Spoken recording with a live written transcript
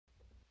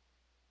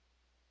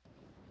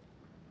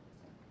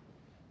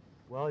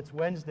Well, it's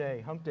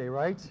Wednesday, hump day,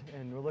 right?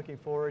 And we're looking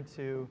forward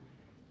to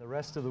the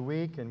rest of the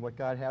week and what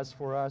God has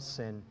for us.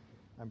 And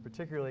I'm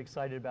particularly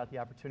excited about the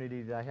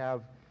opportunity that I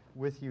have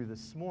with you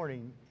this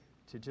morning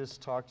to just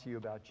talk to you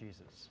about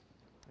Jesus.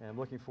 And I'm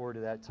looking forward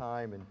to that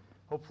time. And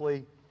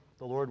hopefully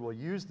the Lord will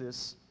use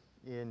this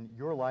in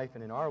your life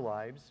and in our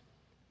lives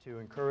to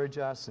encourage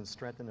us and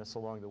strengthen us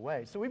along the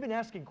way. So we've been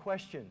asking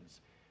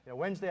questions.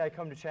 Wednesday I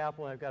come to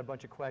chapel and I've got a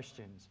bunch of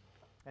questions.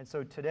 And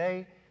so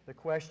today the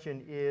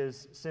question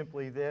is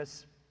simply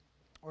this,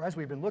 or as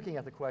we've been looking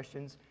at the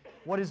questions,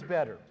 what is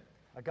better,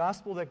 a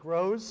gospel that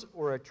grows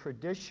or a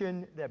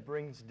tradition that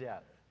brings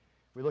death?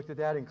 We looked at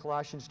that in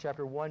Colossians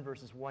chapter 1,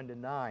 verses 1 to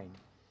 9.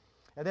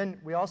 And then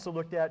we also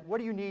looked at what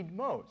do you need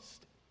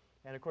most?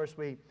 And of course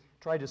we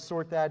tried to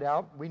sort that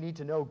out. We need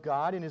to know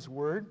God and His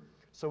Word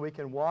so we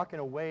can walk in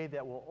a way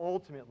that will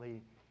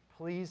ultimately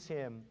please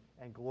Him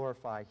and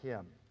glorify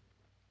Him.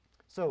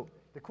 So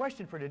the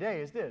question for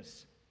today is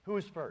this: who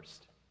is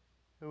first?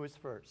 Who is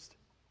first?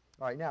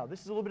 All right, now,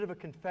 this is a little bit of a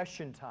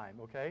confession time,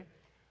 okay?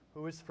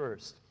 Who is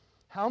first?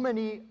 How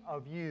many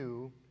of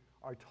you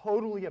are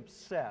totally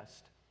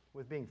obsessed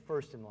with being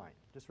first in line?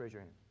 Just raise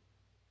your hand.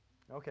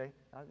 Okay,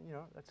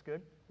 that's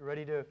good. You're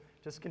ready to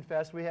just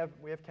confess. We have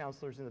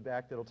counselors in the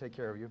back that'll take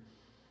care of you.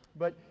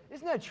 But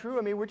isn't that true?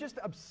 I mean, we're just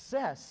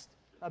obsessed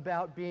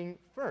about being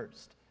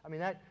first. I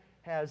mean, that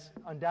has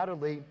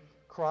undoubtedly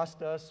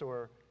crossed us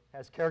or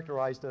has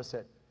characterized us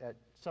at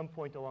some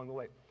point along the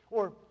way.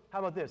 Or how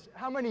about this?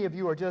 How many of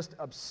you are just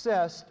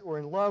obsessed or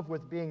in love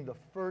with being the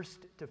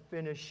first to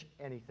finish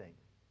anything?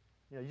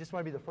 You just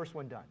want to be the first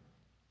one done.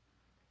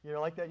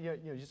 Like that? You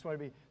just want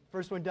to be the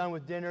first one done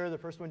with dinner, the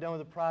first one done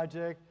with a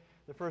project,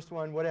 the first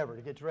one, whatever,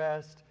 to get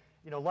dressed.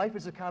 Life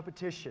is a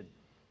competition.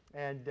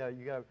 And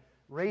you got to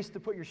race to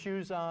put your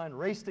shoes on,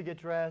 race to get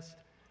dressed,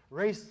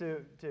 race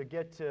to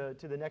get to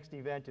the next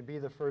event and be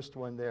the first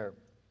one there.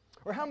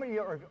 Or how many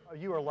of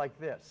you are like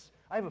this?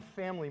 I have a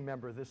family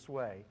member this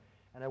way,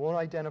 and I won't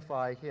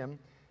identify him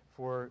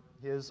for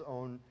his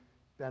own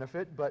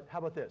benefit, but how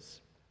about this?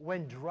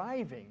 When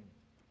driving,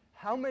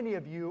 how many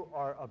of you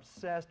are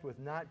obsessed with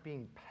not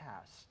being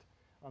passed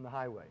on the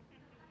highway?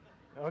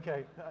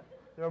 Okay,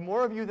 there are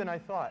more of you than I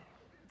thought,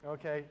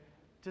 okay?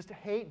 Just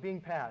hate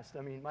being passed.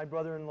 I mean, my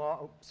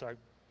brother-in-law,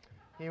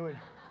 he would,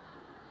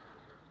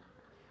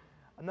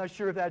 I'm not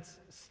sure if that's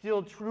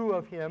still true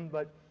of him,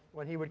 but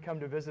when he would come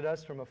to visit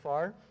us from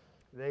afar,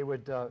 they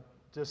would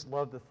just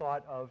love the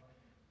thought of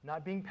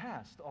not being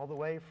passed all the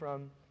way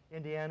from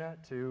Indiana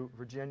to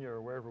Virginia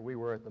or wherever we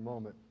were at the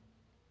moment.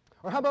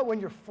 Or how about when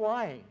you're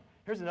flying?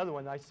 Here's another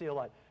one that I see a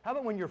lot. How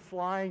about when you're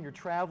flying, you're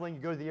traveling, you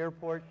go to the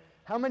airport?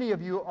 How many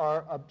of you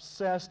are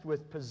obsessed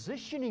with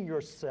positioning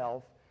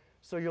yourself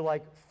so you're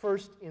like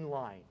first in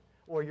line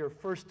or you're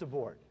first to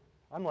board?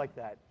 I'm like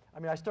that. I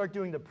mean, I start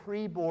doing the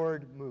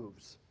pre-board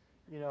moves.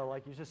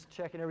 Like you're just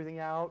checking everything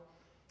out,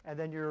 and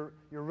then you're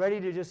ready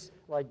to just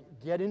like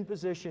get in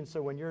position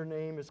so when your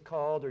name is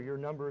called or your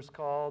number is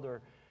called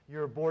or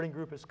your boarding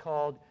group is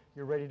called,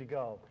 you're ready to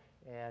go.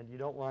 And you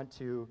don't want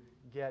to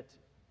get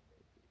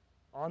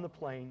on the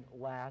plane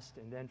last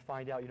and then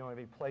find out you don't have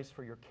any place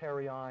for your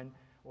carry-on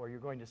or you're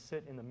going to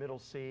sit in the middle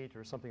seat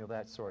or something of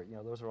that sort.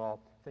 Those are all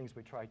things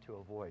we try to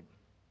avoid.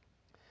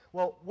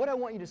 Well, what I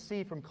want you to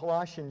see from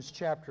Colossians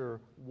chapter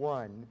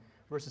 1,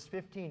 verses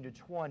 15 to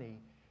 20,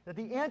 that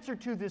the answer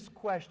to this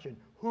question,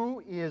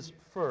 who is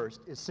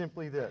first, is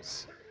simply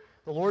this: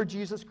 the Lord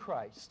Jesus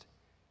Christ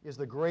is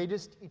the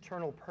greatest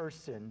eternal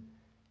person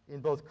in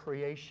both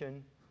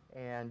creation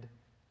and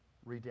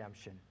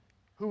redemption.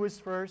 Who is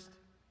first?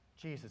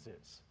 Jesus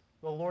is.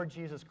 The Lord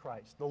Jesus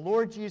Christ. The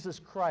Lord Jesus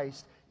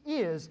Christ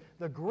is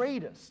the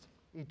greatest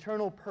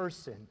eternal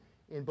person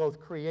in both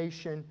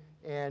creation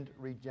and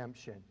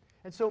redemption.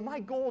 And so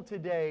my goal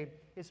today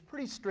is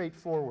pretty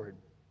straightforward.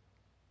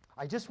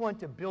 I just want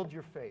to build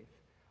your faith.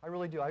 I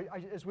really do.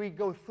 As we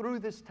go through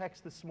this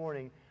text this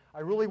morning, I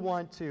really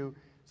want to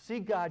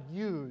see God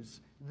use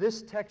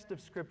this text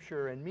of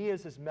Scripture and me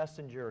as His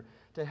messenger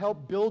to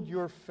help build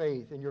your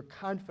faith and your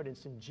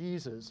confidence in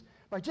Jesus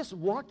by just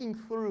walking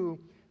through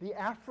the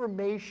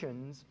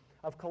affirmations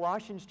of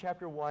Colossians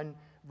chapter 1,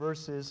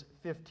 verses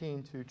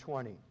 15 to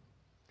 20.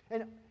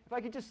 And if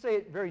I could just say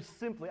it very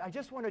simply, I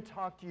just want to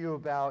talk to you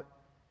about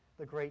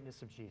the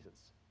greatness of Jesus.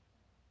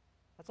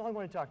 That's all I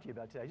want to talk to you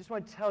about today. I just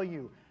want to tell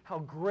you how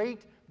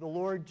great the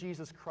Lord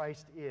Jesus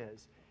Christ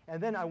is.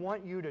 And then I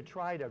want you to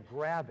try to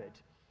grab it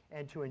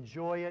and to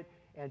enjoy it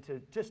and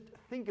to just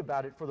think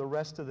about it for the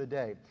rest of the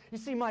day. You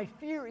see, my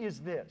fear is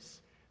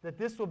this, that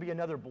this will be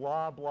another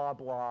blah, blah,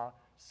 blah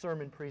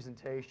sermon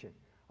presentation.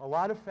 A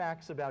lot of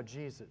facts about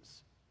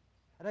Jesus.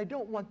 And I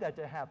don't want that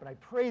to happen. I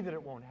pray that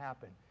it won't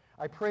happen.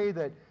 I pray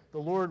that the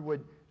Lord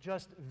would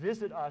just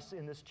visit us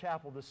in this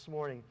chapel this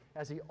morning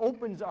as He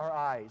opens our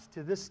eyes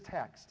to this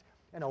text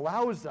and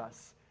allows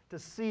us to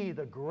see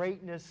the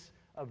greatness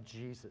of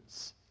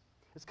Jesus.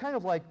 It's kind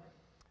of like,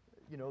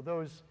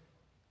 those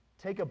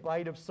take a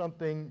bite of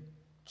something,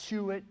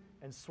 chew it,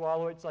 and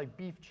swallow it. It's like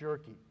beef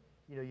jerky.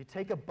 You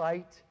take a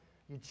bite,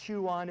 you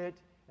chew on it,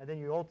 and then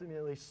you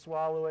ultimately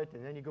swallow it,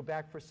 and then you go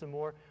back for some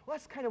more. Well,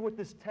 that's kind of what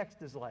this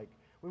text is like.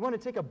 We want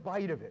to take a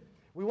bite of it.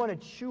 We want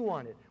to chew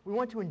on it. We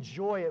want to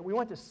enjoy it. We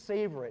want to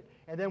savor it.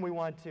 And then we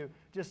want to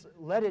just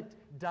let it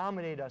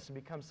dominate us and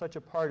become such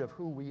a part of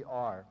who we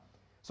are.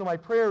 So my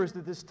prayer is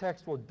that this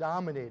text will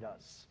dominate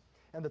us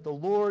and that the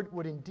Lord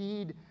would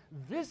indeed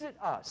visit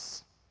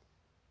us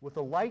with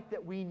the light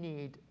that we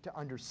need to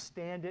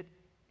understand it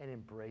and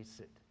embrace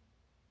it.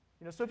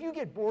 You know, so if you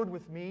get bored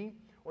with me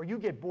or you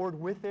get bored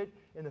with it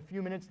in the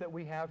few minutes that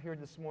we have here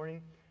this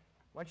morning,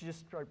 why don't you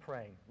just start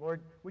praying?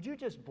 Lord, would you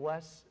just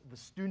bless the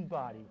student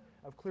body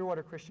of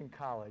Clearwater Christian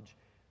College,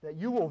 that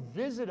you will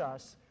visit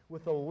us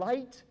with the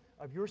light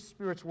of your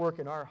Spirit's work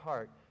in our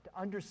heart to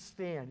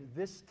understand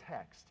this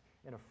text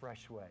in a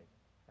fresh way.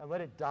 And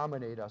let it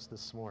dominate us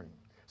this morning.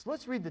 So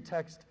let's read the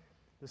text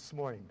this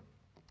morning.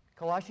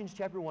 Colossians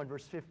chapter 1,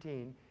 verse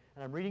 15,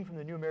 and I'm reading from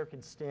the New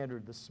American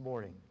Standard this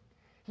morning.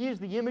 He is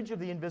the image of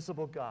the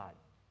invisible God,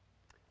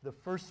 the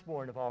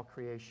firstborn of all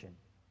creation.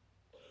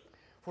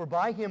 For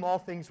by him all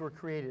things were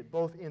created,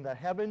 both in the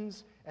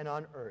heavens and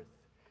on earth,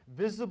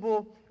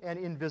 visible and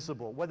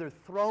invisible, whether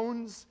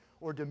thrones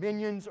or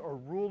dominions or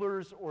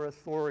rulers or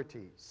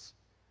authorities.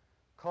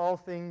 All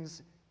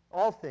things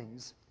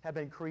have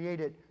been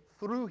created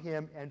through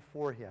him and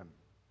for him.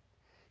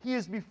 He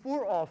is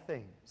before all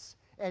things,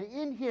 and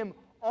in him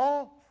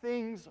all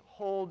things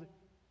hold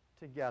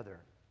together.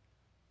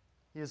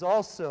 He is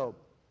also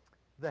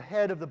the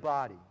head of the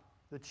body,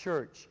 the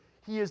church.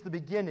 He is the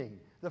beginning,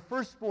 the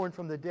firstborn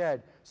from the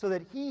dead, so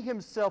that he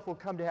himself will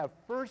come to have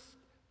first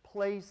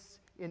place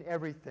in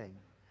everything.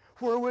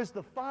 For it was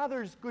the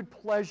Father's good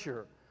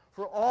pleasure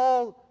for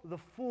all the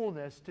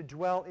fullness to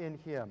dwell in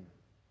him,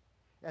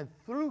 and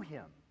through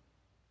him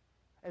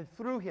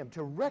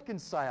to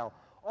reconcile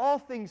all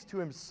things to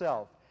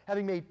himself,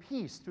 having made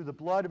peace through the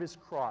blood of his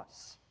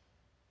cross.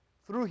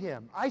 Through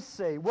him, I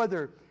say,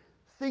 whether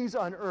things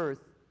on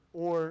earth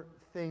or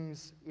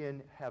things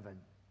in heaven.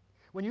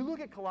 When you look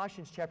at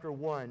Colossians chapter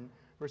 1,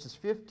 verses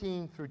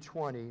 15 through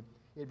 20,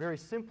 it very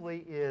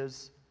simply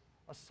is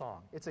a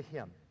song. It's a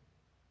hymn.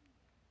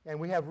 And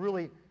we have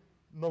really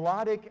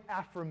melodic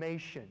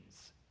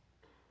affirmations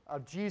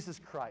of Jesus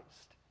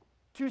Christ.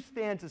 2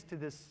 stanzas to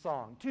this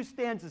song, 2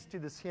 stanzas to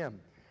this hymn.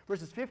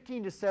 Verses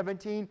 15 to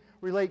 17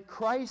 relate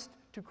Christ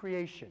to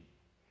creation.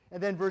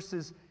 And then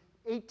verses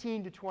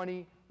 18 to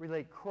 20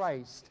 relate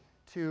Christ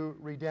to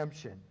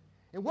redemption.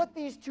 And what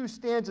these 2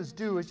 stanzas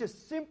do is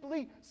just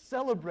simply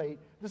celebrate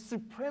the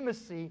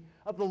supremacy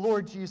of the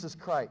Lord Jesus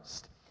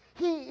Christ.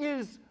 He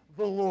is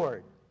the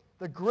Lord,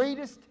 the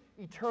greatest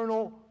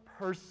eternal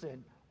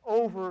person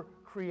over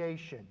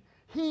creation.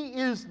 He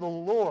is the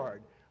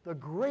Lord, the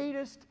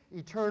greatest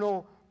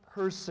eternal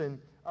person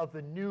of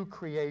the new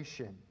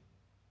creation.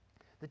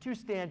 The 2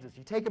 stanzas,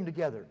 you take them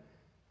together,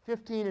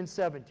 15 and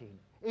 17,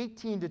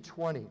 18 to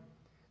 20.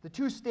 The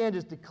 2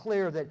 stanzas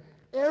declare that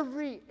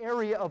every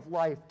area of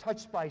life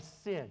touched by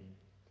sin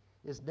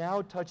is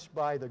now touched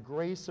by the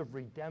grace of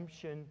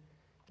redemption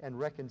and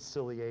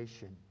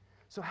reconciliation.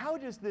 So how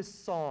does this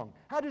song,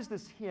 how does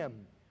this hymn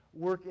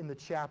work in the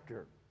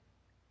chapter?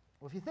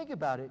 Well, if you think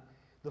about it,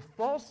 the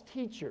false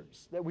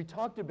teachers that we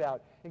talked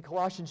about in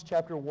Colossians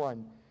chapter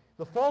 1,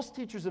 the false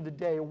teachers of the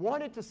day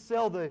wanted to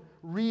sell the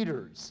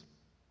readers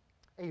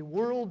a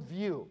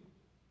worldview.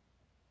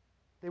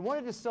 They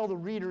wanted to sell the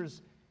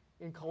readers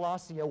in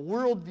Colossae a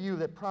worldview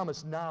that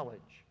promised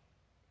knowledge,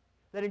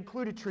 that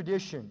included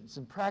traditions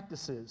and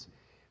practices,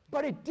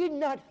 but it did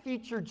not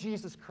feature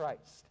Jesus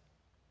Christ.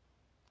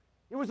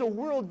 It was a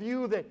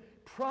worldview that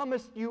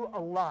promised you a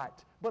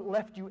lot, but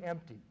left you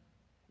empty.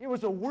 It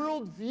was a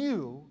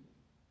worldview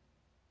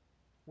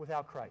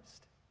without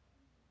Christ.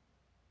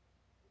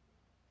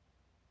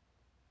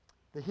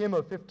 The hymn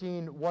of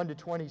 15, 1 to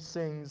 20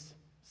 sings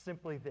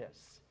simply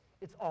this: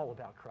 it's all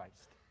about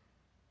Christ.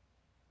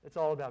 It's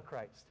all about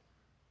Christ.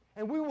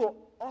 And we will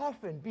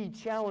often be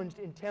challenged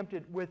and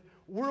tempted with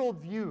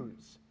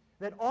worldviews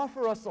that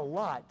offer us a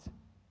lot,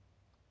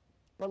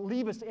 but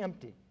leave us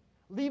empty,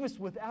 leave us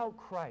without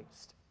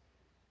Christ.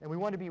 And we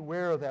want to be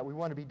aware of that. We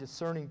want to be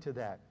discerning to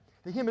that.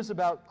 The hymn is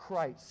about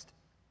Christ.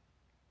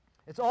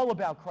 It's all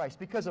about Christ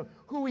because of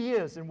who he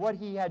is and what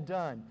he had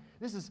done.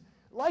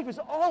 Life is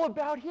all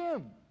about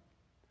him.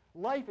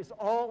 Life is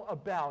all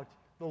about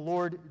the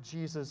Lord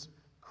Jesus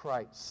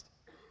Christ.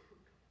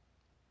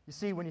 You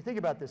see, when you think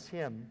about this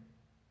hymn,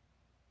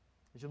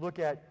 as you look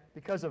at,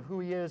 because of who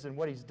he is and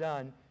what he's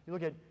done, you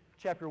look at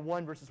chapter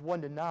 1, verses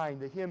 1 to 9,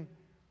 the hymn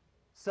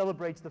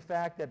celebrates the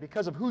fact that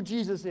because of who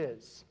Jesus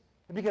is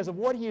and because of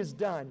what he has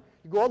done,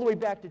 you go all the way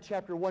back to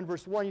chapter 1,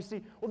 verse 1, you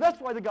see, well, that's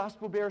why the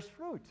gospel bears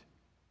fruit.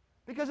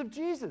 Because of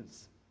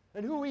Jesus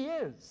and who he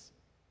is,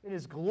 in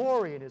his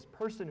glory and his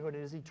personhood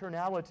and his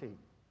eternality.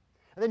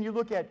 And then you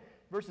look at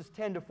verses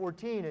 10 to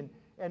 14,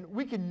 and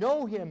we can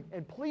know him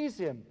and please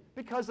him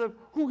because of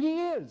who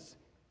he is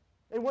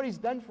and what he's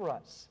done for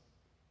us.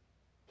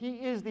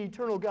 He is the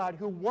eternal God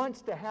who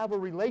wants to have a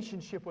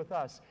relationship with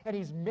us, and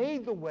he's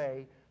made the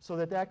way so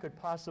that that could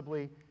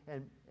possibly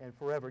and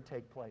forever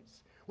take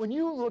place. When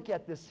you look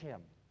at this hymn,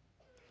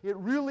 it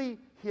really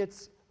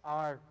hits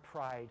our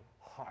pride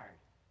hard.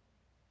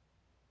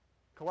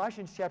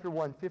 Colossians chapter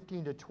 1,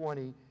 15 to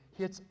 20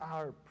 hits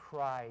our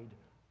pride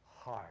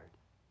hard.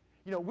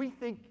 You know, we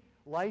think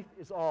life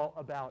is all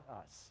about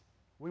us.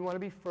 We want to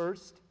be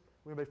first.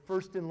 We want to be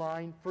first in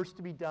line, first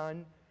to be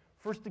done,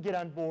 first to get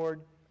on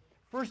board,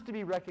 first to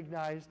be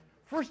recognized,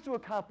 first to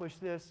accomplish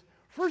this,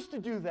 first to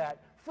do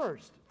that,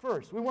 first.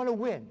 We want to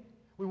win.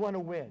 We want to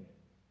win.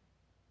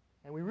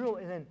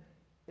 And then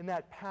in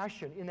that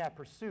passion, in that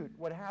pursuit,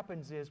 what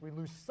happens is we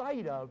lose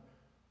sight of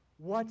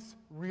what's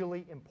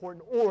really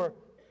important, or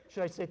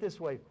should I say it this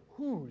way,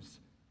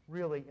 who's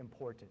really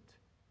important.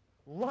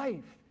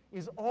 Life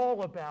is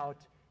all about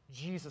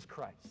Jesus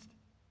Christ.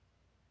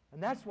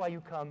 And that's why you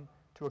come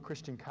to a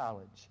Christian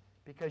college,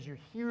 because you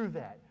hear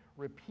that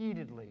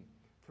repeatedly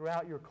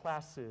throughout your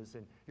classes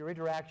and your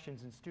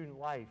interactions in student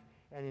life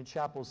and in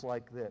chapels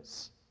like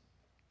this.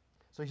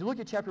 So as you look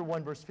at chapter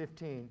 1, verse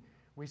 15,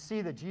 we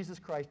see that Jesus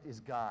Christ is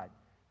God,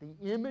 the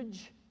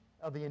image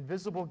of the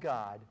invisible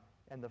God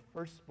and the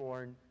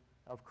firstborn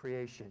of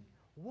creation.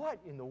 What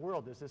in the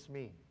world does this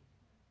mean?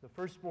 The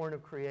firstborn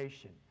of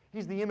creation.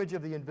 He's the image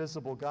of the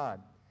invisible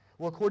God.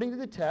 Well, according to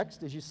the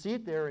text, as you see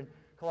it there in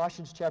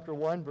Colossians chapter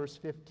 1, verse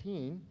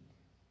 15,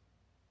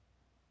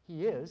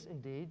 he is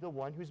indeed the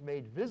one who's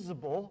made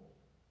visible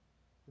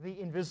the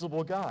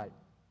invisible God.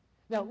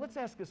 Now, let's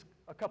ask us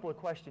a couple of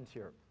questions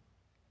here.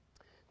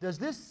 Does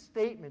this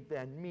statement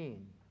then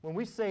mean, when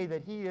we say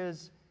that he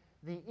is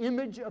the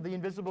image of the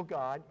invisible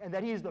God and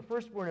that he is the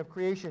firstborn of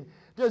creation,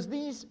 do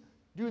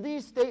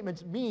these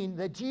statements mean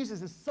that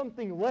Jesus is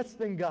something less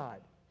than God?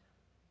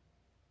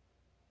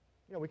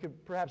 You know, we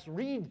could perhaps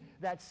read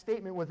that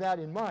statement with that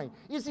in mind.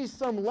 Is he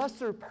some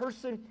lesser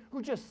person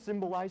who just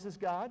symbolizes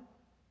God?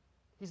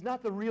 He's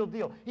not the real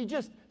deal. He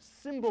just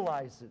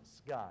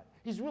symbolizes God.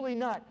 He's really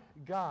not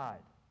God.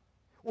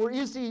 Or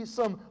is he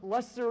some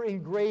lesser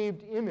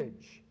engraved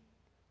image,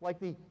 like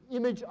the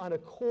image on a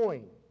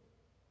coin?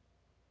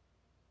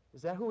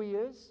 Is that who he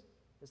is?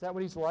 Is that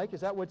what he's like?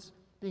 Is that what's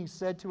being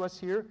said to us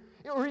here?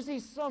 Or is he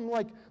some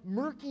like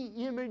murky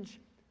image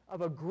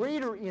of a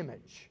greater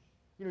image?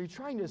 You know, you're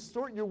trying to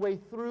sort your way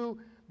through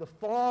the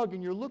fog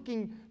and you're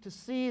looking to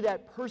see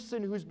that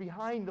person who's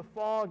behind the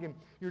fog and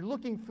you're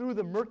looking through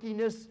the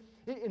murkiness.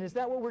 And is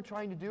that what we're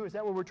trying to do? Is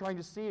that what we're trying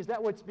to see? Is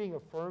that what's being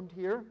affirmed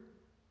here?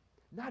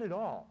 Not at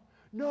all.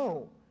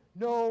 No,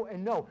 no,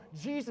 and no.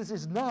 Jesus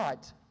is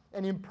not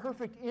an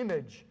imperfect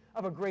image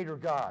of a greater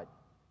God.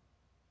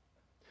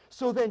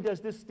 So then,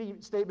 does this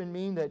statement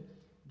mean that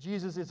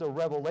Jesus is a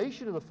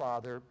revelation of the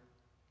Father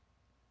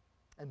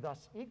and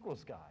thus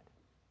equals God?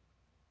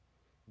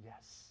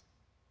 Yes.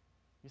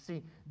 You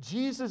see,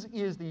 Jesus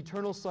is the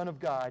eternal Son of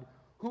God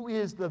who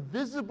is the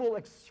visible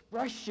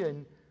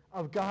expression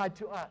of God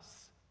to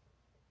us.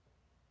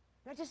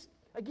 Now just,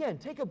 again,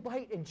 take a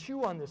bite and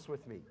chew on this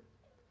with me.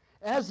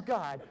 As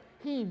God,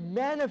 he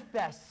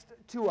manifests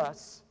to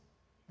us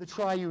the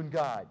triune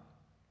God.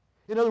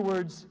 In other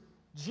words,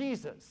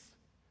 Jesus,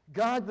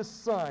 God the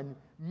Son,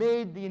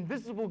 made the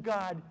invisible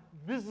God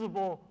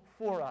visible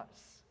for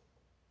us.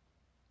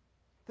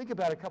 Think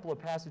about a couple of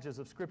passages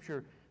of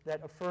Scripture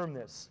that affirm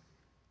this.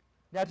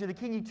 Now to the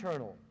King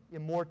eternal,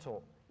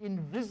 immortal,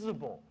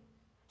 invisible.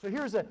 So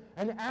here's an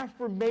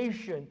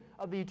affirmation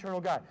of the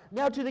eternal God.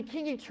 Now to the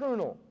King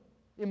eternal,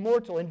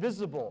 immortal,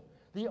 invisible,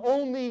 the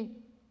only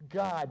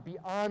God, be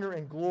honor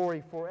and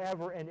glory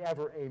forever and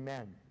ever.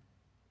 Amen.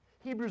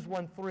 Hebrews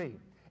 1:3.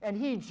 And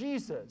he,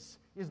 Jesus,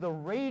 is the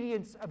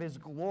radiance of his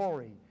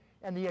glory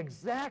and the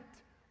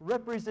exact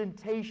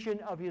representation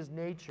of his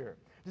nature.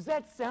 Does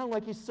that sound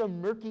like he's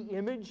some murky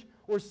image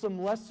or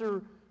some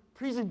lesser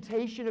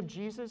presentation of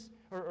Jesus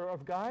or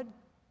of God?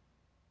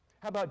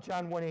 How about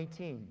John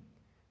 1:18?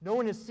 No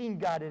one has seen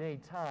God at any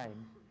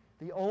time.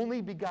 The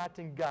only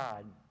begotten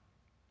God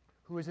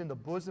who is in the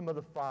bosom of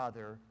the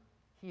Father,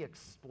 he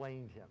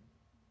explained him.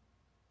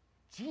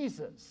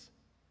 Jesus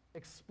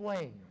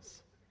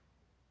explains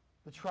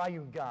the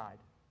triune God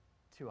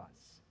to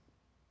us.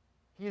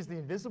 He is the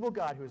invisible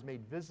God who has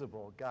made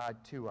visible God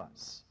to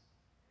us.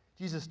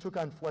 Jesus took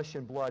on flesh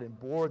and blood and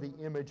bore the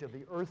image of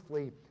the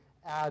earthly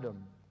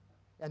Adam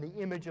and the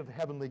image of the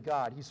heavenly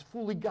God. He's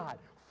fully God,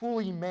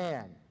 fully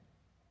man.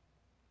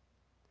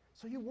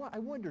 So I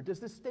wonder, does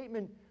this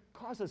statement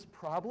cause us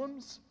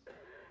problems?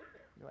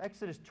 You know,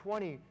 Exodus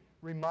 20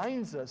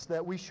 reminds us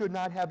that we should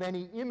not have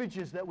any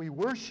images that we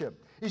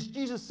worship. Is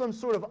Jesus some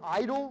sort of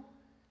idol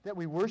that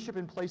we worship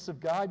in place of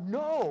God?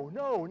 No,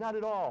 no, not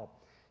at all.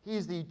 He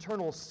is the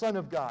eternal Son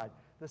of God,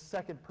 the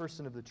second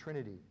person of the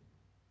Trinity.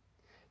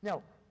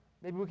 Now,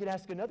 maybe we could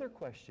ask another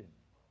question.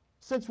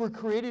 Since we're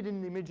created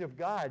in the image of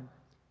God,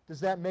 does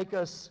that make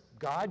us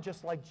God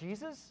just like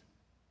Jesus?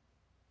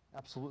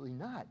 Absolutely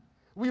not.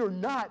 We are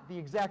not the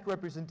exact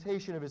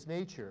representation of his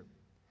nature.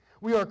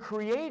 We are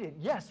created,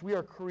 yes, we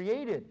are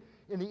created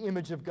in the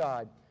image of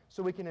God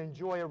so we can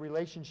enjoy a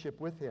relationship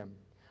with him.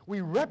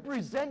 We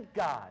represent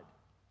God,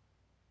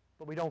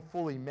 but we don't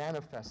fully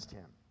manifest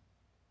him.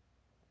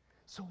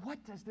 So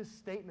what does this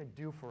statement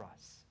do for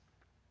us?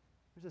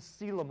 There's a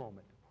Selah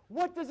moment.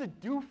 What does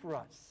it do for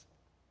us?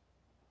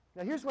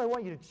 Now here's what I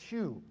want you to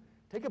chew.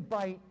 Take a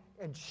bite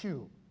and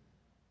chew.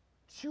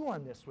 Chew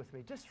on this with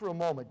me just for a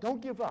moment.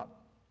 Don't give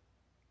up.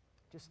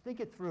 Just think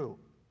it through.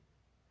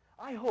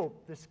 I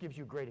hope this gives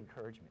you great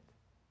encouragement.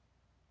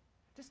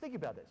 Just think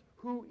about this.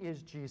 Who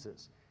is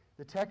Jesus?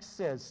 The text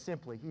says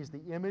simply, he's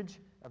the image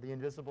of the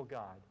invisible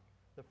God,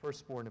 the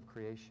firstborn of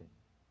creation.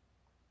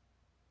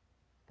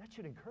 That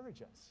should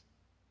encourage us.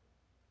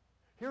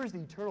 Here is the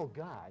eternal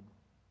God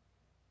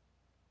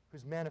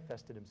who's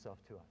manifested himself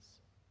to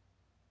us.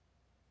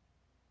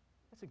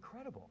 That's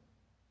incredible.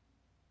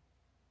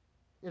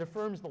 It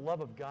affirms the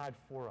love of God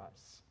for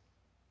us.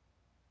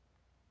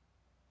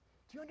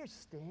 Do you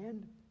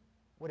understand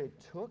what it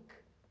took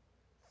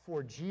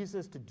for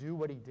Jesus to do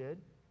what he did?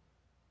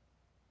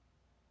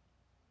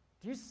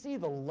 Do you see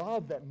the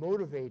love that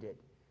motivated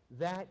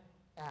that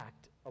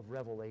act of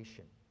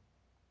revelation?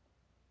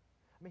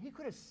 I mean, he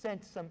could have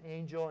sent some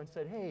angel and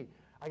said, hey,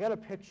 I got a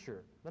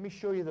picture. Let me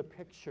show you the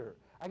picture.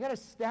 I got a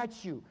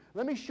statue.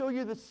 Let me show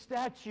you the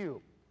statue.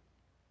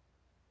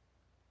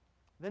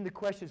 Then the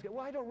question is,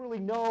 well, I don't really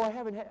know.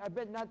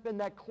 I've not been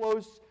that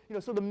close.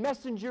 So the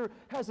messenger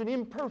has an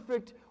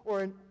imperfect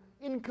or an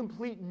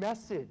incomplete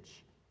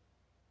message.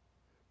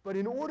 But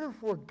in order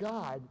for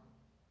God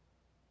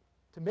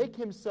to make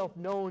himself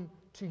known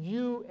to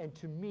you and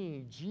to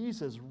me,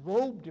 Jesus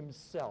robed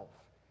himself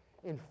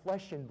in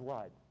flesh and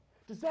blood.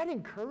 Does that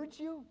encourage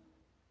you?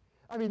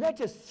 I mean, that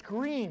just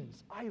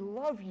screams, I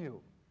love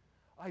you.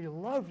 I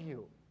love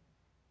you.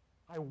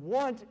 I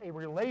want a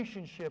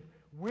relationship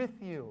with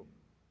you.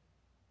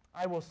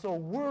 I will so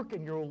work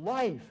in your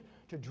life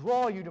to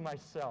draw you to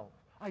myself.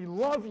 I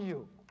love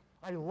you.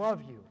 I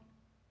love you.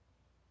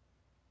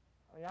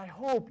 I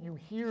hope you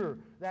hear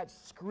that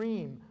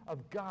scream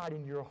of God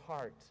in your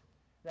heart,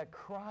 that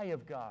cry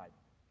of God,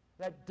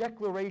 that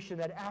declaration,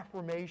 that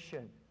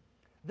affirmation.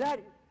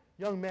 That,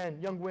 young men,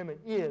 young women,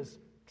 is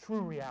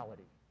true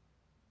reality.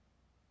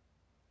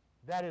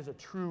 That is a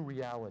true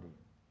reality.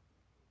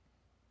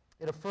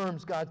 It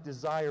affirms God's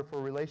desire for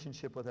a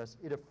relationship with us.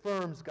 It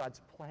affirms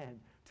God's plan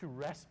to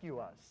rescue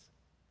us.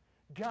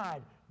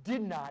 God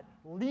did not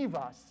leave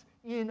us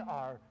in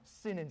our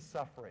sin and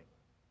suffering.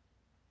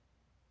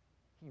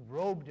 He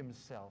robed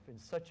himself in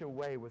such a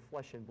way with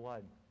flesh and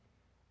blood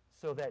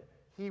so that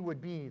he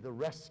would be the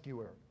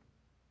rescuer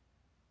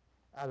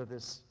out of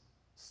this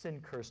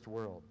sin-cursed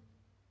world.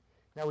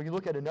 Now, when you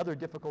look at another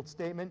difficult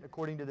statement,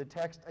 according to the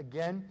text,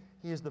 again,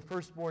 he is the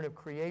firstborn of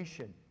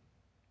creation.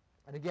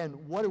 And again,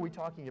 what are we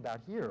talking about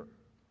here?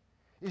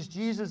 Is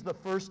Jesus the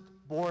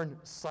firstborn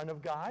Son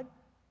of God,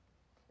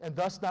 and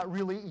thus not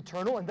really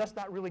eternal, and thus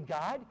not really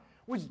God?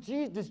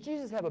 Does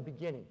Jesus have a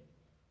beginning?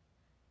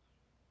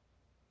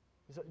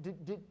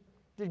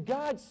 Did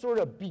God sort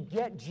of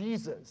beget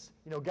Jesus?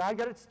 God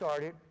got it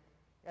started,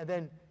 and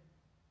then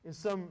in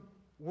some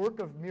work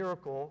of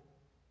miracle,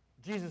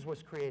 Jesus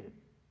was created.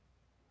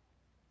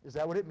 Is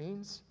that what it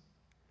means?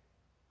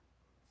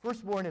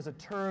 Firstborn is a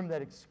term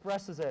that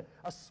expresses a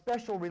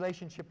special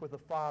relationship with the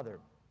Father.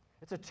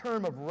 It's a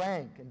term of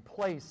rank and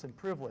place and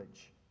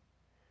privilege.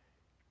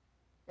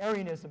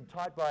 Arianism,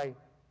 taught by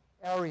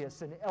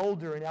Arius, an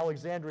elder in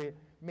Alexandria,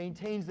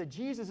 maintains that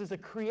Jesus is a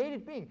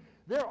created being.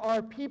 There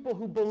are people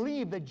who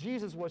believe that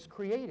Jesus was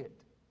created.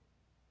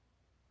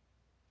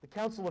 The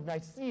Council of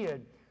Nicaea,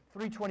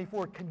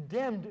 324,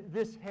 condemned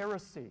this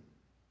heresy.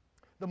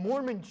 The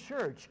Mormon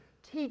Church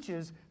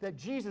teaches that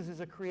Jesus is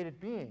a created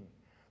being.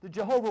 The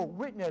Jehovah's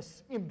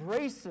Witness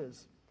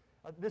embraces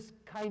this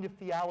kind of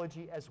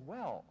theology as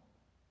well.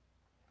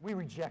 We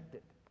reject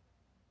it.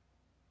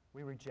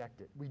 We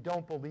reject it. We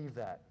don't believe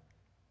that.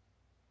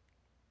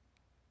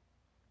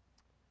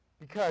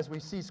 Because we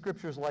see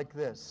scriptures like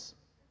this.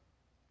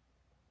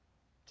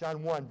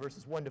 John 1,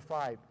 verses 1 to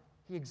 5.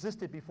 He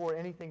existed before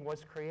anything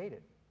was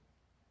created.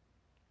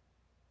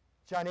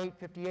 John 8,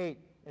 58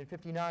 and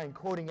 59,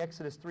 quoting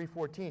Exodus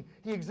 3:14.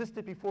 He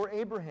existed before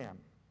Abraham.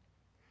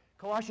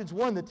 Colossians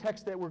 1, the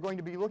text that we're going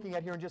to be looking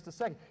at here in just a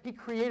second. He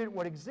created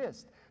what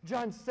exists.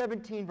 John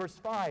 17, verse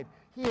 5.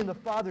 He and the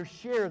Father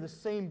share the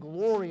same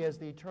glory as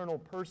the eternal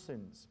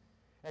persons,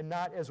 and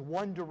not as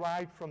one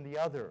derived from the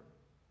other.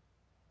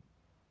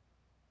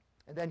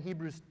 And then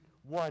Hebrews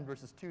 1,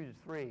 verses 2 to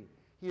 3.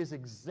 He is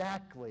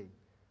exactly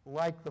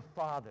like the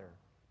Father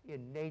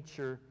in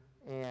nature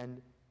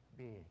and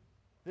being.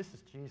 This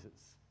is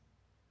Jesus.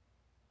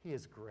 He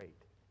is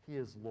great. He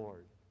is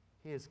Lord.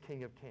 He is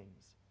King of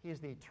Kings. He is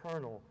the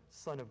eternal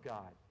Son of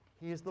God.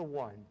 He is the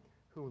one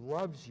who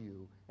loves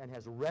you and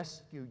has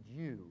rescued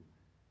you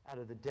out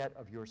of the debt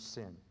of your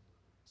sin.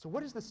 So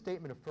what does the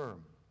statement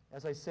affirm?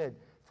 As I said,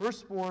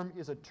 firstborn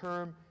is a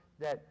term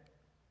that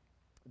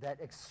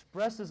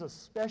expresses a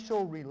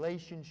special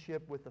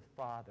relationship with the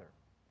Father.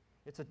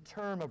 It's a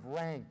term of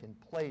rank and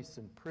place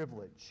and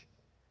privilege.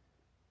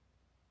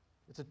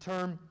 It's a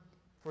term,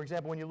 for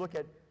example, when you look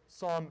at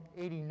Psalm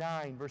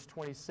 89, verse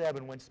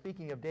 27, when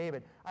speaking of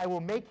David, I will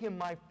make him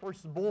my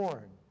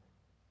firstborn.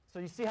 So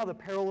you see how the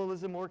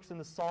parallelism works in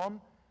the psalm?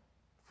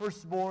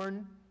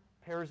 Firstborn,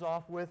 pairs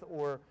off with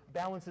or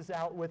balances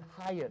out with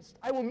highest.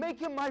 I will make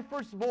him my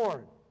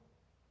firstborn.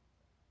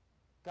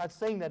 God's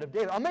saying that of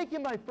David. I'll make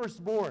him my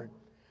firstborn.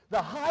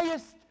 The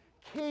highest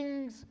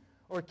kings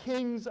or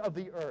kings of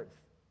the earth.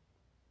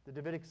 The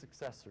Davidic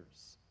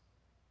successors.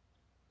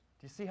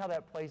 Do you see how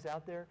that plays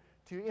out there?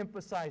 To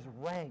emphasize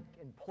rank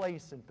and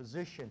place and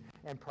position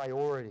and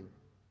priority.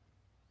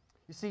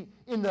 You see,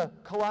 in the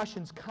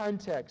Colossians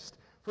context,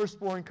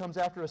 firstborn comes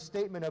after a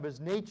statement of his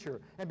nature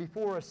and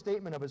before a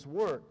statement of his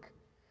work.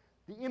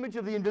 The image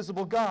of the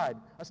invisible God,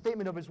 a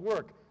statement of his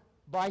work.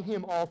 By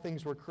him all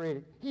things were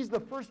created. He's the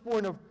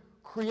firstborn of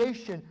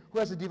creation who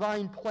has a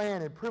divine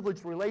plan and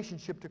privileged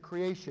relationship to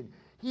creation.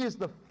 He is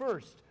the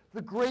first,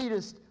 the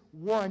greatest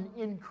one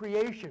in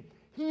creation.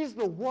 He's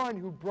the one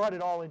who brought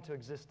it all into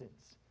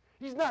existence.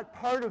 He's not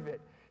part of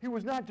it. He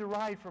was not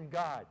derived from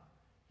God.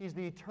 He's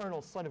the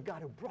eternal Son of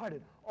God who brought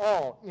it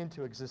all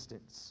into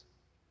existence.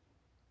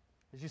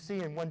 As you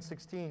see in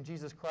 1:16,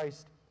 Jesus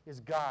Christ is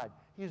God.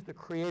 He is the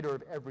creator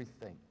of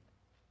everything.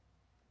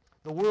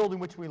 The world in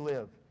which we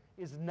live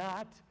is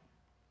not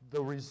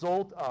the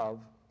result of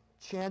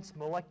chance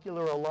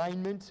molecular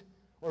alignment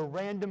or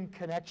random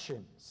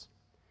connections.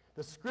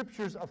 The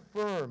Scriptures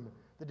affirm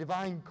the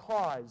divine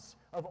cause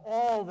of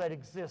all that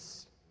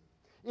exists.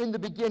 In the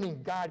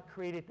beginning, God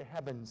created the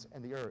heavens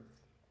and the earth.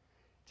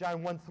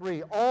 John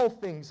 1:3, all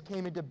things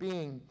came into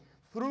being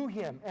through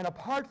him, and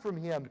apart from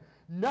him,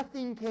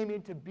 nothing came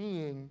into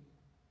being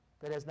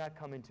that has not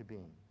come into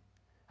being.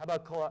 How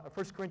about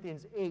 1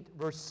 Corinthians 8,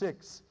 verse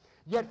 6?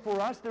 Yet for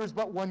us there is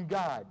but one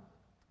God,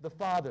 the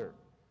Father,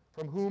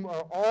 from whom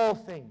are all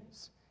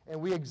things,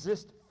 and we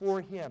exist for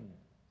him.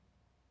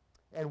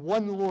 And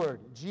one Lord,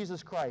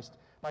 Jesus Christ,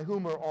 by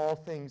whom are all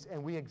things,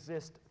 and we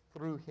exist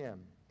through him.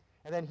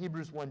 And then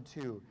Hebrews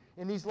 1:2.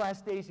 In these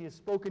last days he has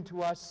spoken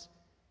to us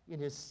in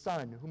his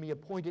Son, whom he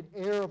appointed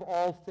heir of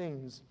all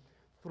things,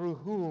 through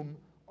whom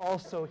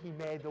also he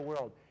made the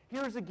world.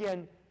 Here's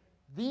again,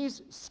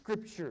 these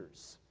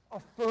Scriptures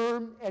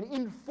affirm and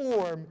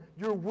inform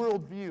your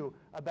worldview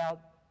about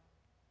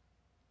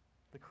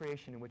the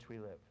creation in which we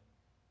live.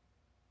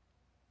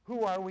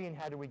 Who are we and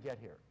how do we get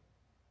here?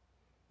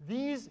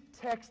 These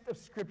texts of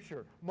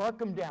Scripture, mark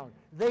them down,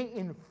 they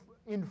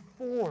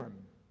inform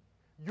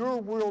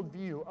your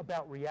worldview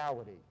about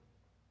reality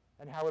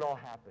and how it all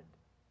happened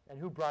and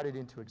who brought it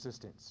into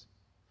existence.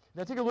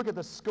 Now take a look at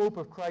the scope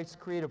of Christ's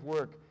creative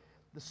work,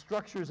 the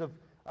structures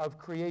of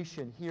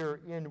creation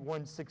here in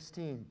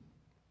 1:16,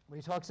 when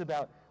he talks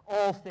about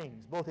all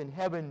things, both in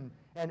heaven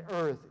and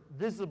earth,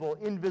 visible,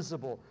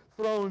 invisible,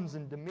 thrones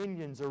and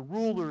dominions, or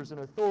rulers and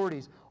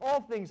authorities.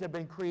 All things have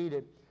been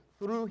created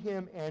through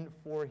him and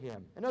for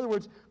him. In other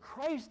words,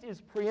 Christ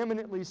is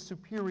preeminently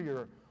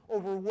superior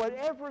over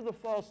whatever the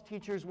false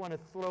teachers want to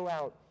throw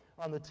out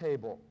on the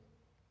table.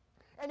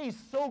 Any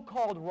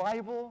so-called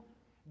rival,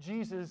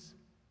 Jesus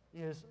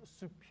is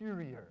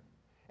superior.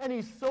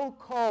 Any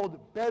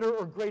so-called better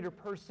or greater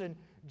person,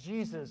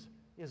 Jesus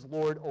is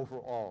Lord over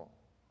all.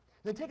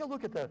 Then take a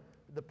look at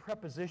the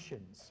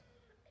prepositions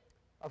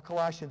of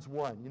Colossians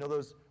 1. You know,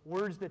 those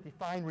words that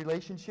define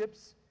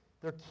relationships?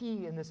 They're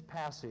key in this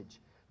passage.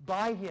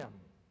 By him,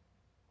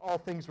 all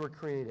things were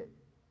created.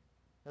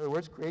 In other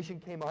words, creation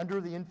came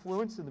under the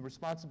influence and the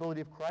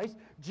responsibility of Christ.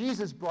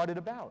 Jesus brought it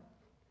about.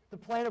 The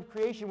plan of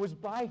creation was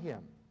by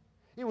him.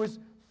 It was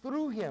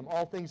through him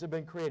all things have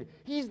been created.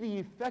 He's the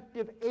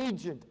effective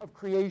agent of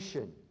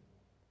creation.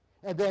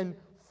 And then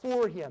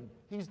for him,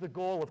 he's the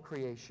goal of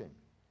creation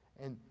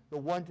and the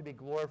one to be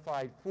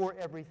glorified for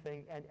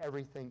everything and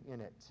everything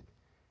in it.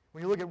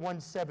 When you look at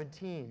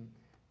 1:17,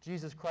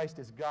 Jesus Christ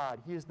is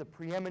God. He is the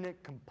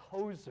preeminent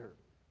composer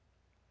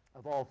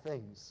of all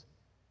things.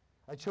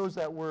 I chose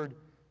that word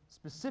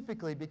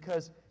specifically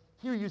because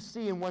here you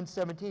see in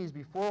 1:17, he's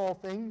before all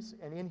things,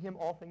 and in him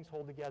all things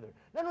hold together.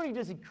 Not only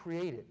does he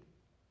create it,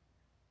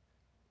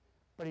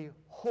 but he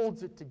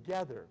holds it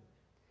together.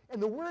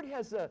 And the word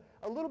has a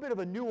little bit of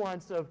a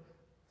nuance of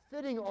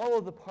fitting all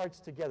of the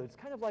parts together. It's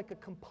kind of like a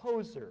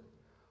composer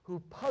who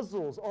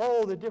puzzles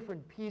all the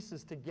different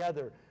pieces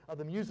together of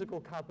the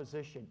musical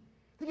composition.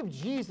 Think of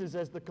Jesus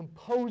as the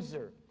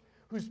composer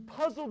who's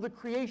puzzled the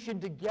creation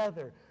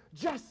together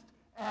just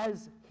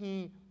as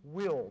he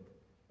willed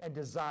and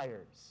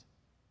desires.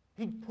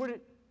 He put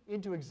it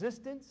into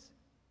existence,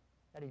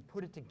 and he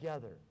put it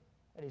together,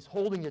 and he's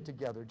holding it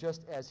together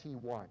just as he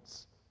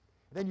wants.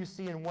 Then you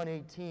see in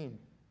 1:18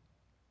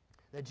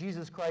 that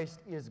Jesus Christ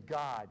is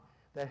God,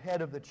 the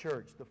head of the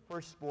church, the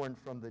firstborn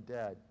from the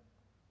dead.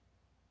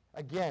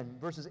 Again,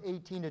 verses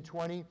 18 to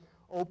 20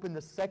 open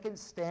the second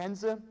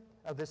stanza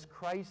of this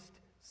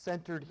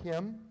Christ-centered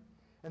hymn,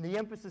 and the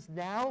emphasis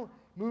now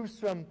moves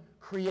from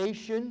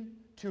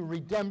creation to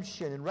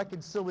redemption and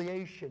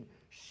reconciliation,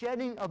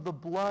 shedding of the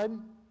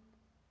blood,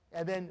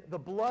 and then the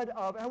blood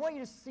of, and I want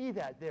you to see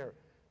that there,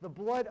 the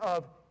blood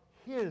of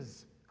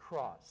his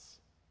cross,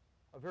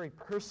 a very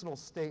personal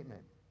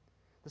statement.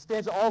 The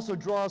stanza also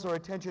draws our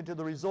attention to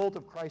the result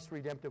of Christ's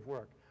redemptive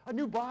work. A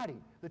new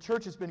body. The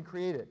church has been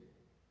created.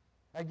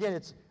 Again,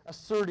 it's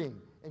asserting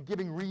and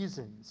giving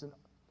reasons. And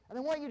I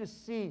want you to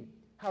see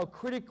how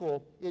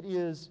critical it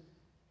is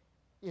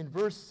in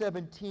verse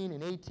 17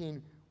 and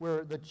 18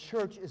 where the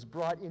church is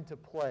brought into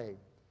play.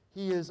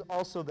 He is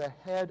also the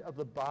head of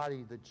the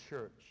body, the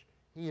church.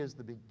 He is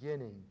the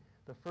beginning,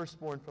 the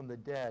firstborn from the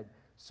dead,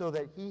 so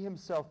that he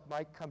himself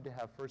might come to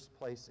have first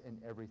place in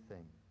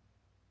everything.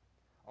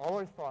 All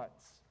our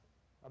thoughts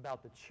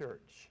about the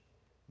church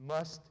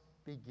must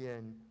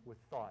begin with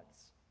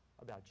thoughts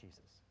about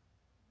Jesus.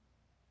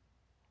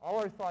 All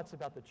our thoughts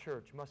about the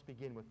church must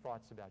begin with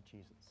thoughts about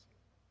Jesus.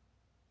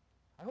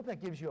 I hope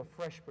that gives you a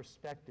fresh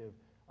perspective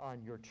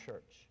on your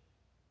church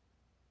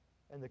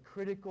and the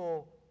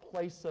critical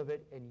place of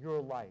it in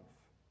your life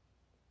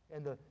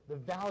and the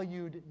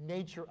valued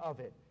nature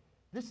of it.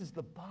 This is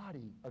the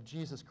body of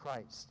Jesus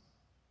Christ,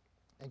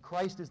 and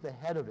Christ is the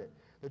head of it.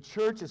 The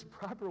church is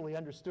properly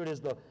understood as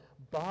the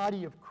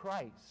body of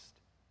Christ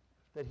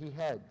that he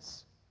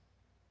heads.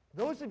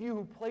 Those of you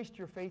who placed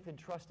your faith and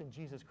trust in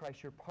Jesus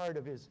Christ, you're part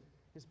of his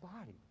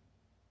body,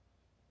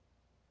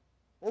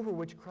 over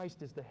which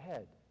Christ is the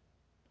head.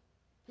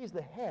 He's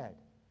the head.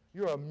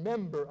 You're a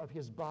member of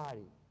his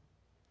body.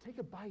 Take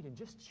a bite and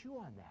just chew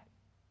on that.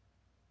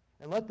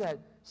 And let that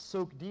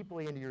soak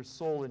deeply into your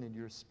soul and into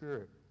your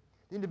spirit.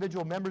 The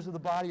individual members of the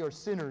body are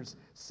sinners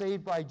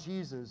saved by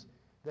Jesus,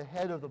 the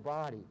head of the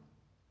body.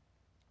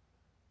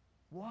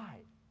 Why?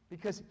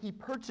 Because he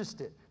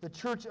purchased it. The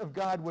church of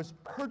God was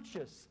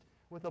purchased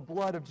with the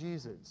blood of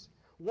Jesus.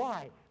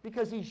 Why?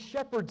 Because he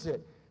shepherds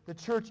it. The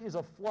church is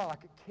a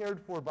flock cared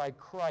for by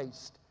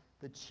Christ,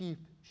 the chief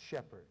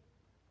shepherd.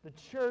 The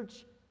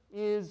church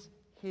is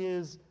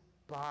his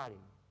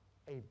body,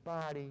 a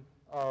body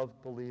of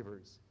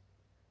believers.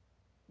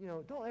 You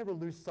know, don't ever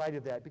lose sight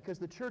of that, because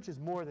the church is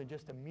more than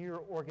just a mere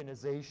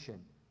organization.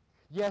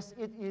 Yes,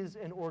 it is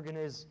an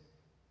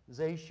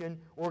organization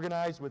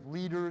organized with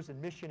leaders and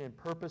mission and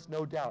purpose,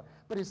 no doubt.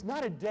 But it's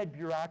not a dead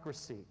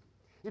bureaucracy.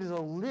 It is a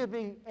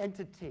living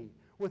entity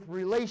with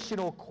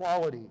relational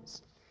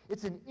qualities.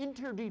 It's an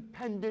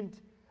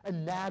interdependent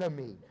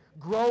anatomy,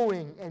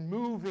 growing and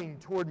moving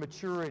toward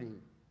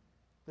maturity.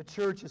 The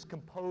church is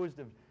composed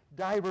of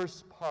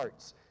diverse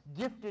parts,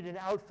 gifted and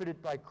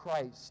outfitted by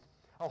Christ,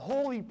 a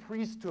holy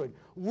priesthood,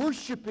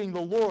 worshiping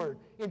the Lord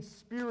in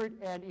spirit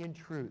and in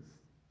truth.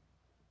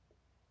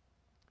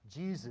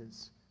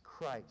 Jesus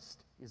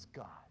Christ is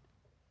God.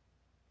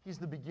 He's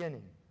the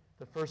beginning,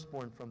 the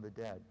firstborn from the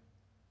dead.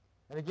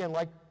 And again,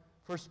 like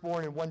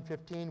firstborn in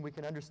 1:15, we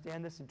can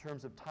understand this in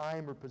terms of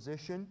time or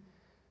position.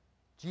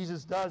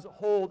 Jesus does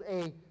hold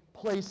a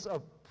place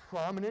of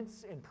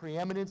prominence and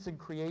preeminence in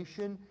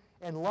creation,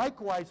 and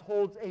likewise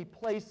holds a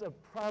place of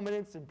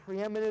prominence and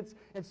preeminence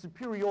and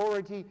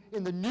superiority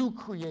in the new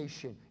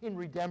creation, in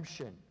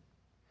redemption.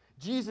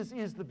 Jesus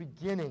is the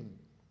beginning,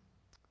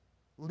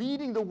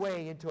 leading the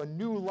way into a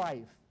new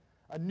life,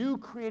 a new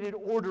created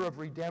order of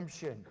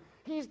redemption.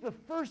 He's the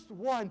first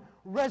one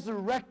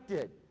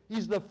resurrected.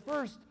 He's the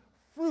first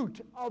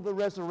fruit of the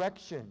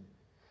resurrection.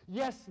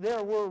 Yes,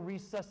 there were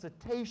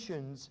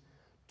resuscitations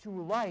to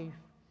life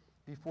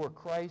before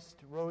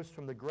Christ rose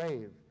from the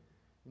grave.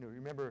 You know,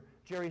 remember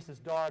Jairus'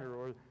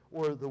 daughter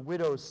or the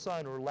widow's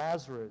son or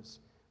Lazarus.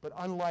 But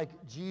unlike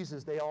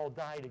Jesus, they all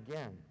died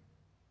again.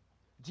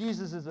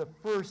 Jesus is the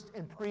first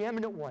and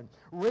preeminent one,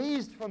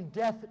 raised from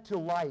death to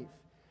life.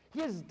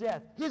 His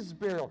death, his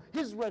burial,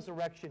 his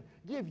resurrection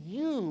give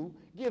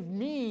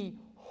me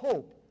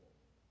hope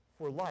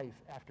for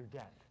life after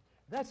death.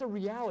 That's a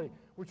reality.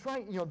 We're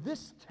trying,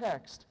 this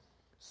text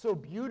so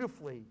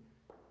beautifully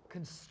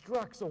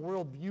constructs a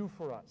worldview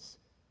for us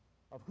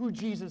of who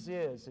Jesus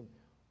is and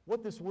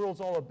what this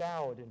world's all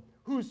about and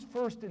who's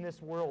first in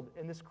this world,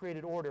 in this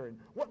created order, and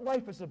what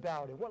life is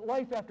about and what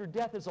life after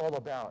death is all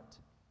about.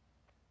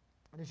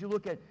 And as you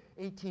look at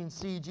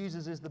 18c,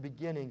 Jesus is the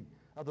beginning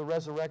of the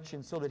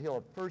resurrection so that he'll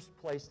have first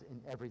place in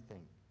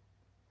everything.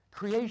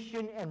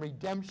 Creation and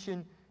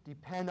redemption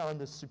depend on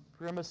the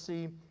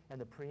supremacy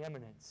and the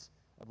preeminence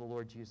of the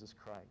Lord Jesus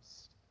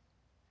Christ.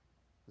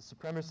 The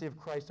supremacy of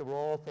Christ over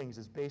all things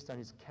is based on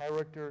his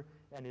character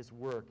and his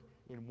work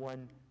in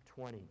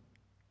 1:20.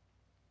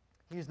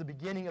 He is the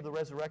beginning of the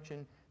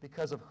resurrection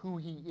because of who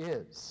he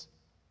is.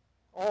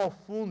 All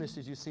fullness,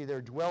 as you see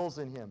there, dwells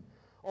in him.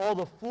 All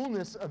the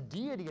fullness of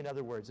deity, in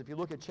other words. If you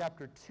look at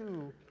chapter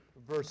 2,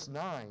 verse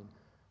 9,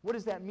 what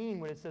does that mean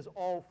when it says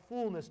all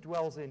fullness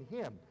dwells in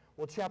him?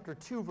 Well, chapter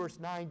 2, verse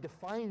 9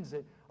 defines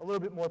it a little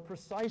bit more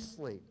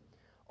precisely.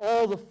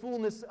 All the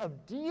fullness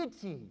of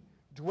deity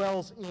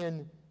dwells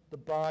in the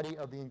body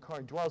of the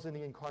incarnate, dwells in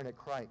the incarnate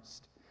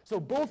Christ.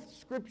 So both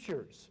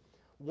scriptures,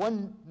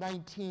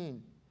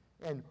 1:19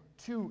 and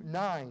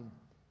 2:9,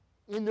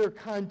 in their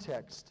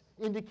context,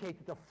 indicate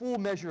that the full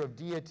measure of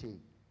deity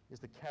is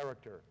the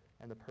character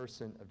and the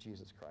person of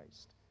Jesus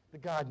Christ. The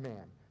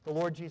God-man, the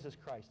Lord Jesus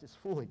Christ, is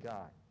fully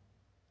God.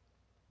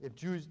 If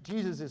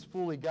Jesus is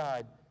fully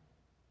God,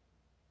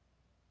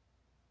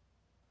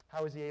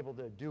 how is he able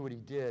to do what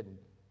he did? And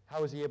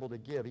how is he able to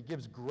give? He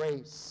gives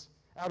grace.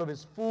 Out of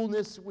his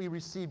fullness, we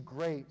receive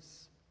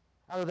grace.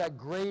 Out of that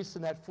grace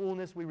and that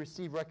fullness, we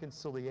receive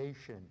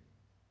reconciliation.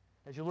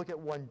 As you look at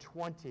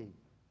 1:20,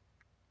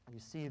 You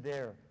see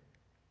there,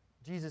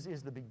 Jesus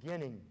is the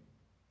beginning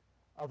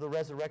of the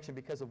resurrection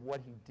because of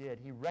what he did.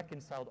 He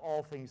reconciled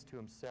all things to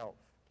himself.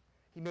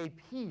 He made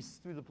peace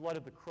through the blood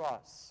of the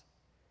cross.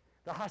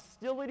 The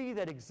hostility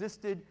that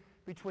existed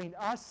between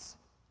us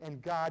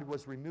and God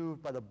was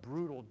removed by the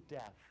brutal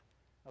death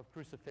of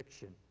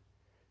crucifixion.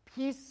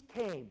 Peace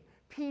came.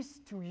 Peace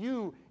to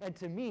you and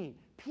to me.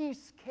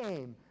 Peace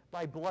came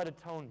by blood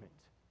atonement.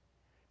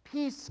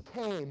 Peace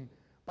came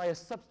by a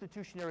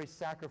substitutionary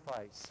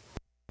sacrifice.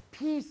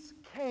 Peace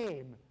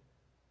came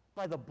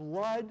by the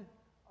blood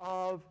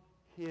of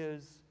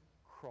his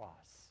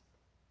cross.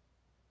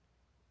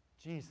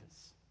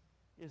 Jesus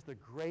is the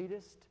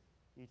greatest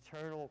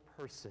eternal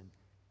person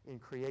in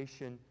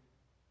creation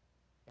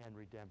and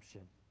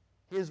redemption.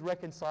 His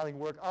reconciling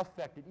work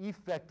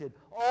effected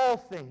all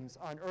things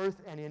on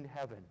earth and in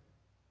heaven.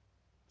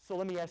 So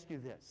let me ask you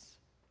this.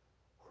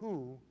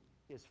 Who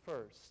is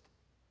first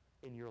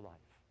in your life?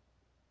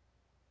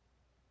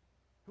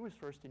 Who is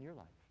first in your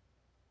life?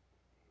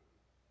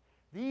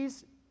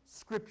 These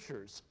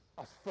scriptures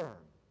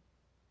affirm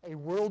a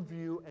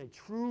worldview and a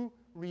true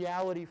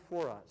reality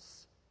for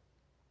us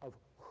of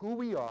who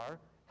we are,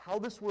 how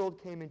this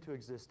world came into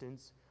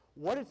existence,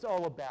 what it's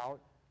all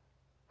about,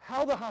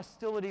 how the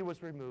hostility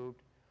was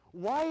removed,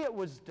 why it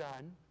was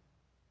done.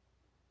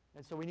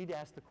 And so we need to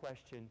ask the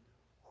question,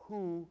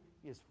 who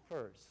is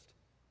first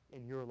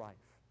in your life?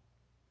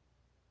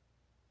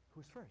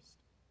 Who's first?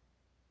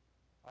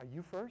 Are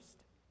you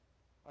first?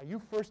 Are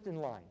you first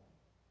in line?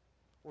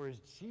 Or is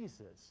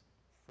Jesus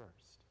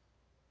first?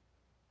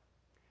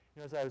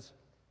 You know, as I was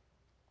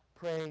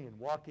praying and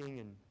walking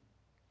and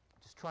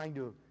just trying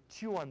to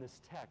chew on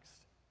this text,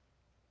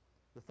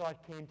 the thought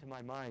came to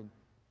my mind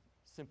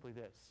simply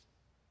this.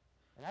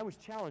 And I was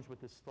challenged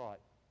with this thought.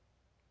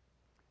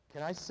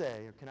 Can I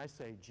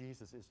say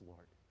Jesus is Lord?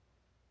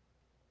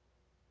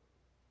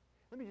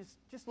 Let me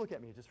just look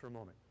at me just for a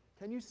moment.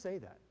 Can you say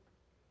that?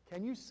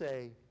 Can you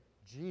say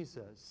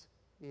Jesus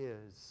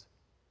is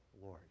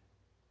Lord?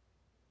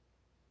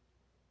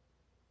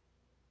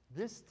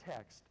 This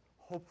text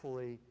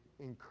hopefully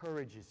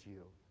encourages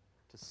you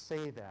to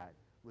say that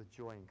with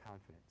joy and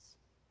confidence.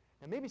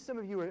 Now maybe some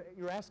of you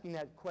you're asking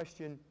that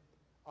question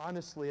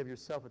honestly of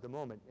yourself at the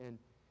moment. And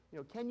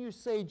can you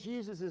say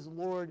Jesus is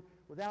Lord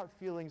without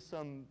feeling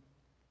some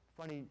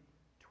funny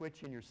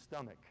twitch in your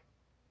stomach?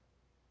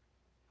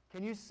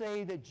 Can you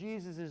say that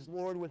Jesus is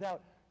Lord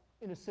without,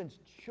 in a sense,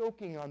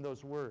 choking on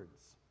those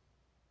words?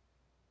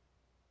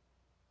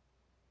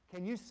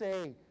 Can you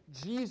say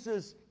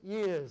Jesus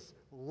is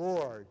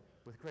Lord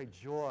with great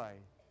joy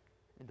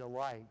and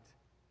delight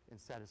and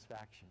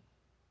satisfaction?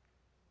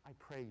 I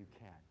pray you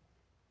can.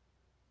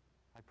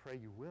 I pray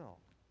you will.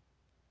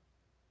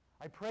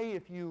 I pray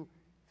if you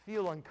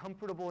feel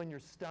uncomfortable in your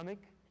stomach,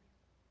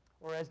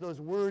 or as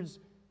those words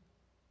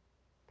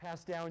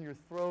pass down your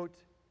throat,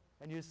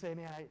 and you say,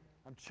 man,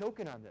 I'm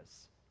choking on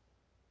this.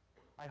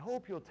 I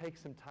hope you'll take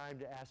some time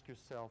to ask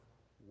yourself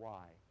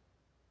why.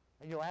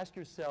 And you'll ask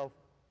yourself,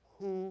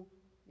 who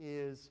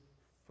is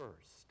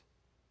first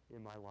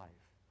in my life?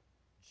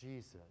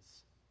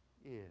 Jesus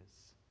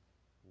is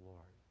Lord.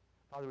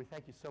 Father, we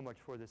thank you so much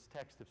for this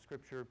text of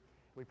Scripture.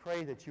 We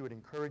pray that you would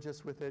encourage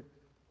us with it.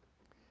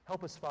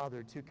 Help us,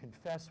 Father, to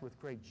confess with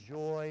great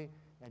joy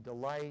and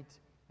delight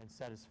and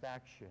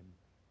satisfaction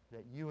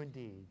that you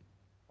indeed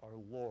are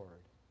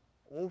Lord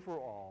over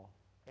all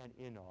and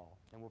in all.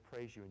 And we'll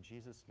praise you in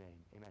Jesus' name.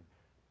 Amen.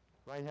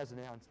 Ryan has an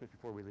announcement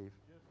before we leave.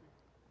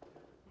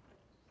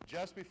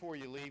 Just before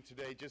you leave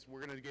today,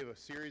 we're going to give a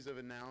series of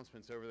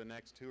announcements over the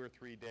next 2 or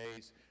 3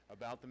 days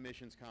about the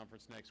missions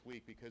conference next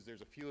week, because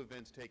there's a few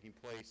events taking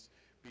place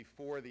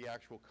before the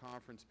actual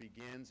conference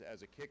begins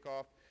as a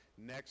kickoff.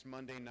 Next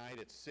Monday night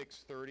at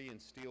 6:30 in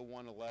Steel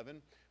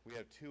 111, we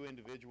have 2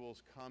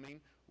 individuals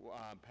coming.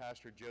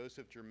 Pastor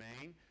Joseph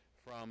Germain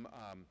from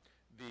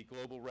the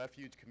Global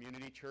Refuge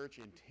Community Church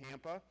in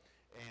Tampa.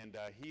 And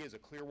he is a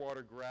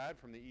Clearwater grad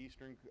from the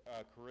Eastern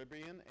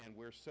Caribbean, and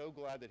we're so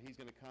glad that he's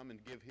going to come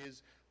and give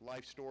his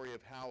life story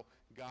of how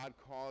God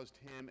caused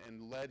him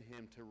and led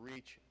him to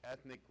reach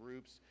ethnic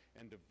groups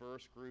and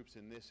diverse groups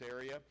in this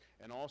area.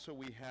 And also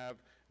we have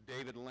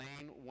David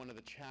Lane, one of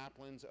the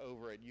chaplains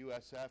over at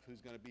USF,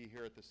 who's going to be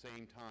here at the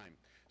same time.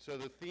 So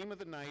the theme of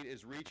the night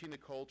is Reaching the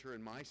Culture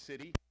in My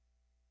City.